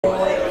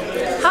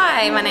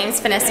Hi, my name is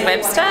Vanessa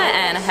Webstar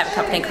and I have a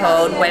company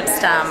called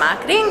Webstar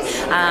Marketing.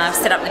 I've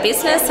set up the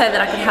business so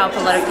that I can help a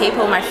lot of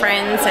people, my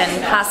friends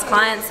and past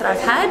clients that I've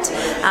had,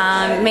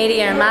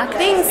 media and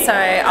marketing. So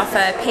I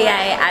offer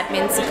PA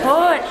admin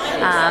support,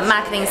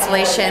 marketing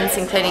solutions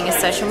including your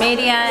social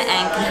media,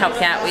 and can help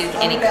you out with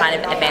any kind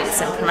of events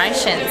and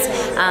promotions.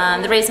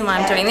 The reason why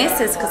I'm doing this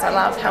is because I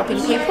love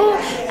helping people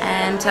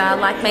and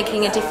like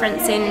making a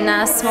difference in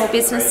small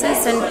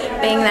businesses and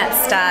being that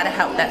star to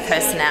help that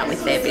person out with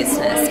their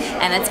business.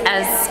 And it's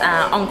as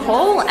on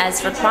call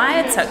as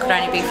required, so it could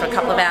only be for a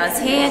couple of hours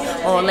here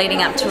or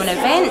leading up to an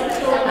event.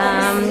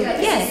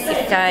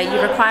 Yeah, if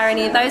you require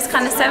any of those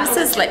kind of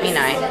services, let me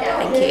know.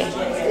 Thank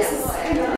you.